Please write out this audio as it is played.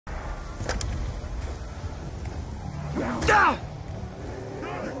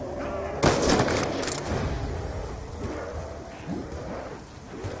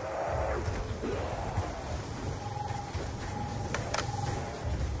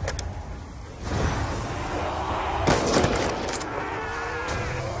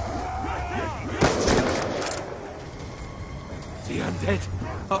The undead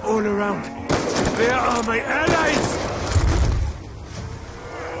are all around. Where are my allies?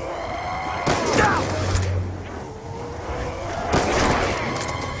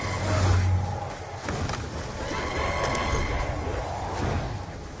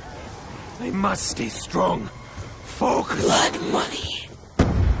 I must stay strong. Focus. Blood money.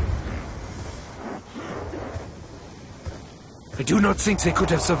 I do not think they could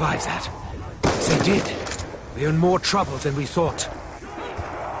have survived that. If they did, we're in more trouble than we thought.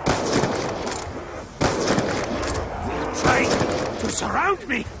 They're trying to surround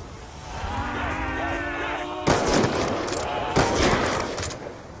me!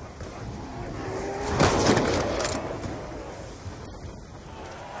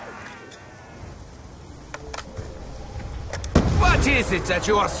 What is it that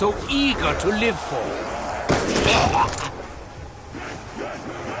you are so eager to live for?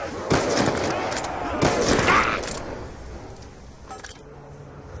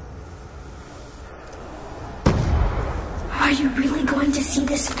 Are you really going to see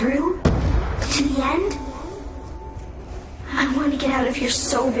this through? To the end? I want to get out of here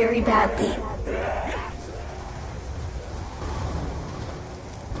so very badly.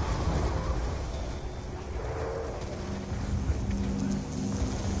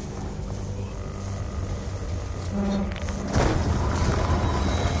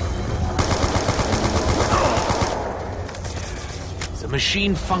 The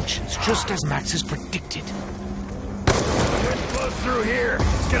machine functions just as Max has predicted. Through here.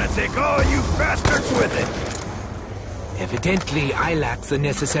 It's gonna take all you bastards with it. Evidently, I lack the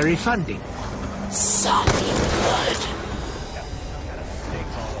necessary funding. Zombie blood.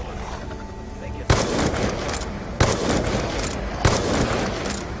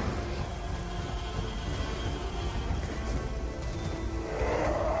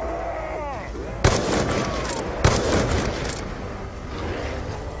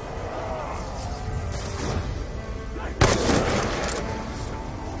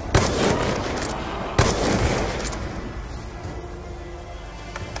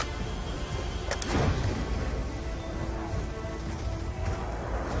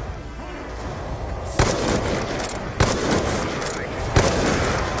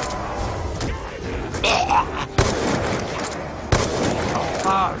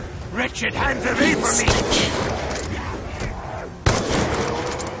 Wretched hands away from me!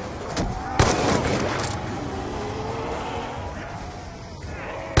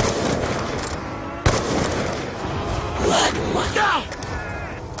 Blood money. No!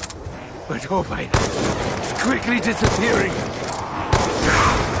 But Hobite is quickly disappearing.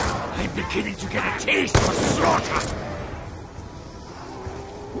 I'm beginning to get a taste for slaughter.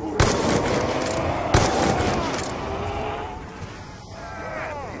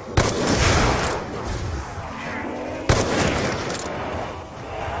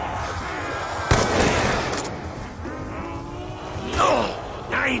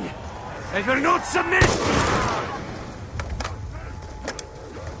 I will not submit!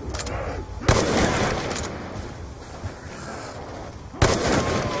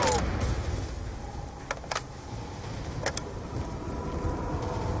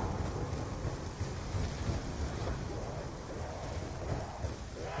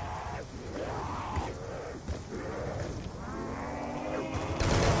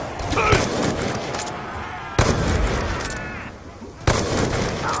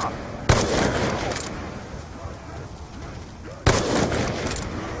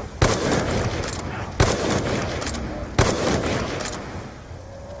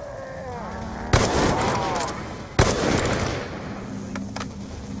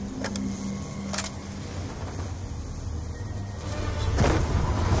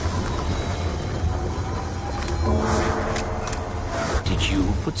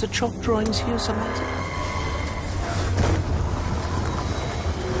 Put the chalk drawings here, Samantha?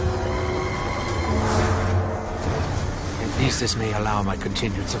 At least this may allow my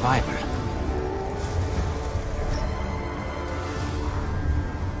continued survival.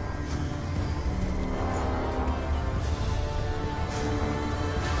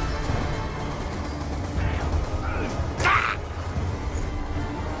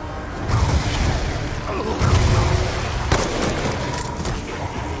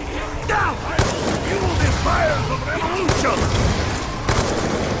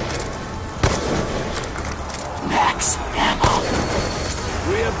 Max. Max ammo.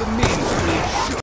 We have the means to ensure